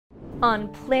on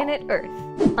planet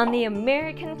Earth, on the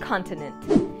American continent,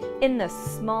 in the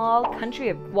small country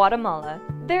of Guatemala,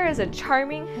 there is a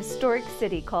charming historic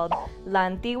city called La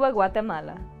Antigua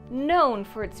Guatemala, known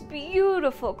for its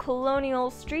beautiful colonial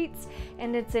streets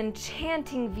and its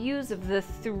enchanting views of the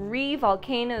 3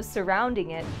 volcanoes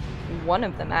surrounding it, one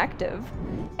of them active.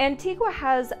 Antigua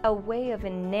has a way of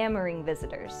enamoring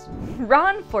visitors.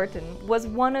 Ron Fortin was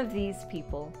one of these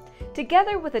people.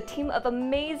 Together with a team of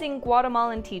amazing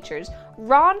Guatemalan teachers,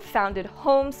 Ron founded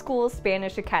Homeschool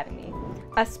Spanish Academy,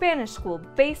 a Spanish school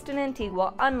based in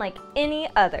Antigua unlike any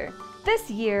other.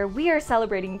 This year, we are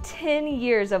celebrating 10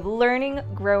 years of learning,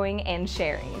 growing, and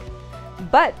sharing.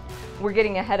 But we're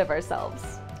getting ahead of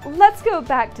ourselves. Let's go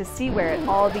back to see where it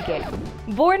all began.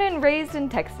 Born and raised in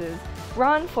Texas,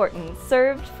 Ron Fortin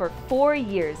served for 4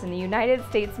 years in the United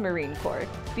States Marine Corps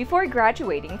before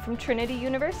graduating from Trinity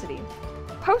University.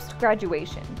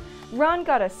 Post-graduation, Ron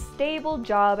got a stable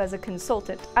job as a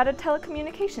consultant at a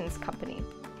telecommunications company.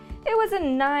 It was a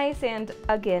nice and,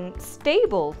 again,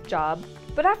 stable job,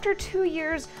 but after 2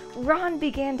 years, Ron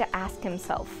began to ask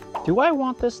himself, do I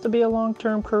want this to be a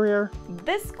long-term career?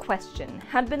 This question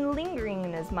had been lingering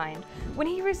in his mind when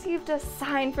he received a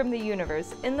sign from the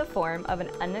universe in the form of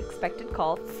an unexpected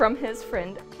call from his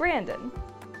friend Brandon.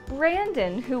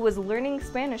 Brandon, who was learning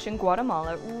Spanish in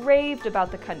Guatemala, raved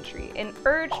about the country and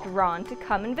urged Ron to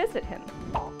come and visit him.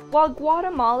 While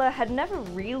Guatemala had never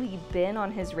really been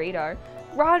on his radar,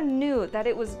 Ron knew that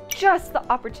it was just the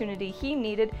opportunity he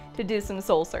needed to do some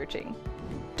soul-searching.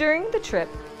 During the trip,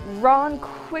 Ron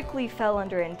quickly fell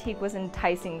under Antigua's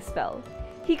enticing spell.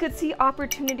 He could see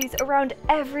opportunities around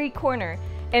every corner,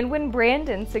 and when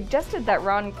Brandon suggested that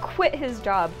Ron quit his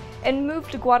job and move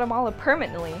to Guatemala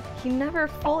permanently, he never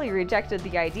fully rejected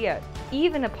the idea,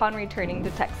 even upon returning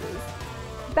to Texas.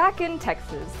 Back in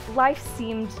Texas, life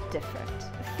seemed different.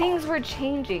 Things were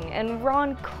changing, and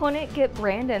Ron couldn't get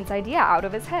Brandon's idea out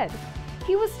of his head.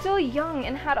 He was still young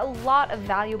and had a lot of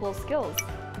valuable skills.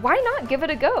 Why not give it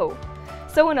a go?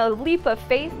 So in a leap of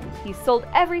faith, he sold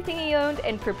everything he owned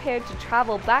and prepared to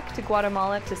travel back to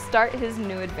Guatemala to start his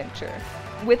new adventure.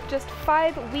 With just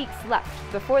 5 weeks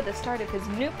left before the start of his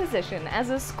new position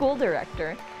as a school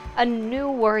director, a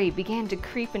new worry began to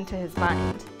creep into his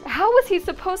mind. How was he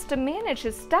supposed to manage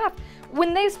his staff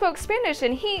when they spoke Spanish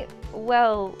and he,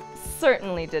 well,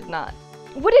 certainly did not?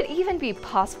 Would it even be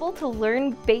possible to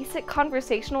learn basic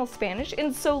conversational Spanish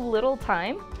in so little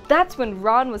time? That's when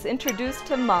Ron was introduced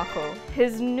to Majo,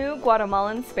 his new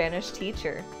Guatemalan Spanish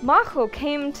teacher. Majo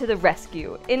came to the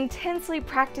rescue, intensely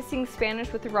practicing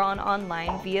Spanish with Ron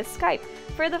online via Skype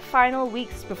for the final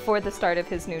weeks before the start of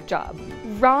his new job.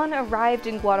 Ron arrived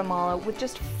in Guatemala with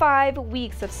just 5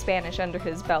 weeks of Spanish under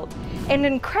his belt, and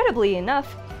incredibly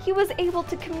enough, he was able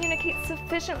to communicate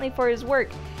sufficiently for his work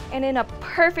and in a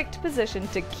perfect position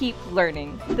to keep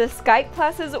learning. The Skype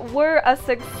classes were a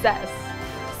success.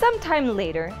 Sometime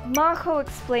later, Majo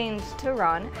explained to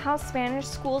Ron how Spanish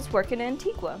schools work in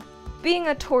Antigua. Being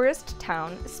a tourist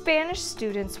town, Spanish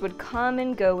students would come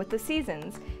and go with the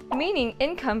seasons, meaning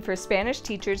income for Spanish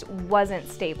teachers wasn't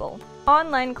stable.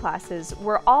 Online classes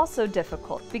were also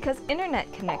difficult because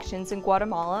internet connections in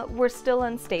Guatemala were still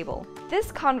unstable.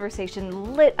 This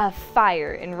conversation lit a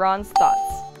fire in Ron's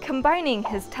thoughts. Combining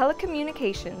his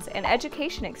telecommunications and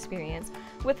education experience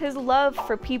with his love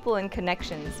for people and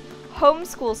connections,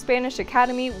 Homeschool Spanish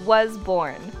Academy was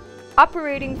born.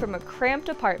 Operating from a cramped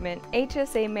apartment,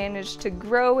 HSA managed to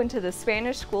grow into the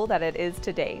Spanish school that it is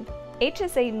today.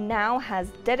 HSA now has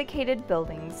dedicated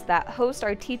buildings that host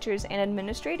our teachers and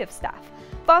administrative staff,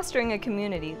 fostering a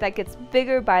community that gets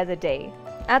bigger by the day.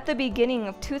 At the beginning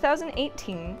of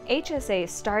 2018, HSA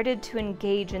started to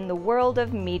engage in the world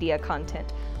of media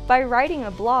content by writing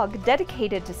a blog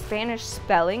dedicated to Spanish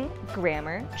spelling,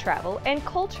 grammar, travel, and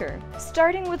culture.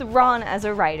 Starting with Ron as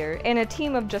a writer and a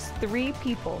team of just 3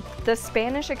 people, the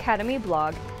Spanish Academy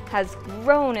blog has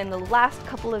grown in the last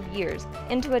couple of years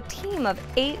into a team of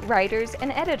 8 writers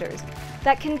and editors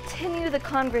that continue the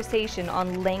conversation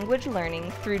on language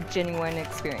learning through genuine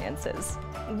experiences.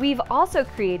 We've also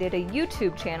created a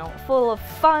YouTube channel full of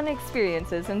fun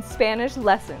experiences and Spanish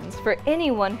lessons for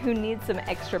anyone who needs some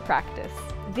extra practice.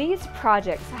 These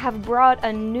projects have brought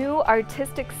a new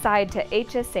artistic side to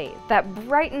HSA that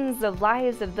brightens the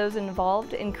lives of those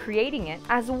involved in creating it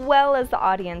as well as the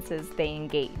audiences they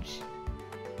engage.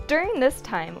 During this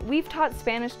time, we've taught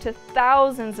Spanish to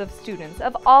thousands of students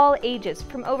of all ages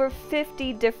from over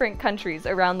 50 different countries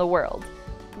around the world.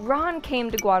 Ron came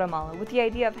to Guatemala with the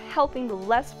idea of helping the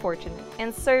less fortunate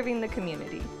and serving the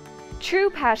community. True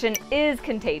passion is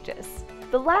contagious.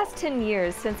 The last 10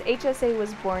 years since HSA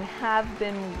was born have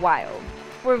been wild.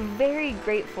 We're very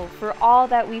grateful for all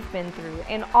that we've been through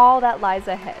and all that lies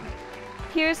ahead.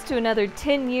 Here's to another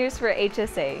 10 years for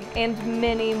HSA and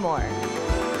many more.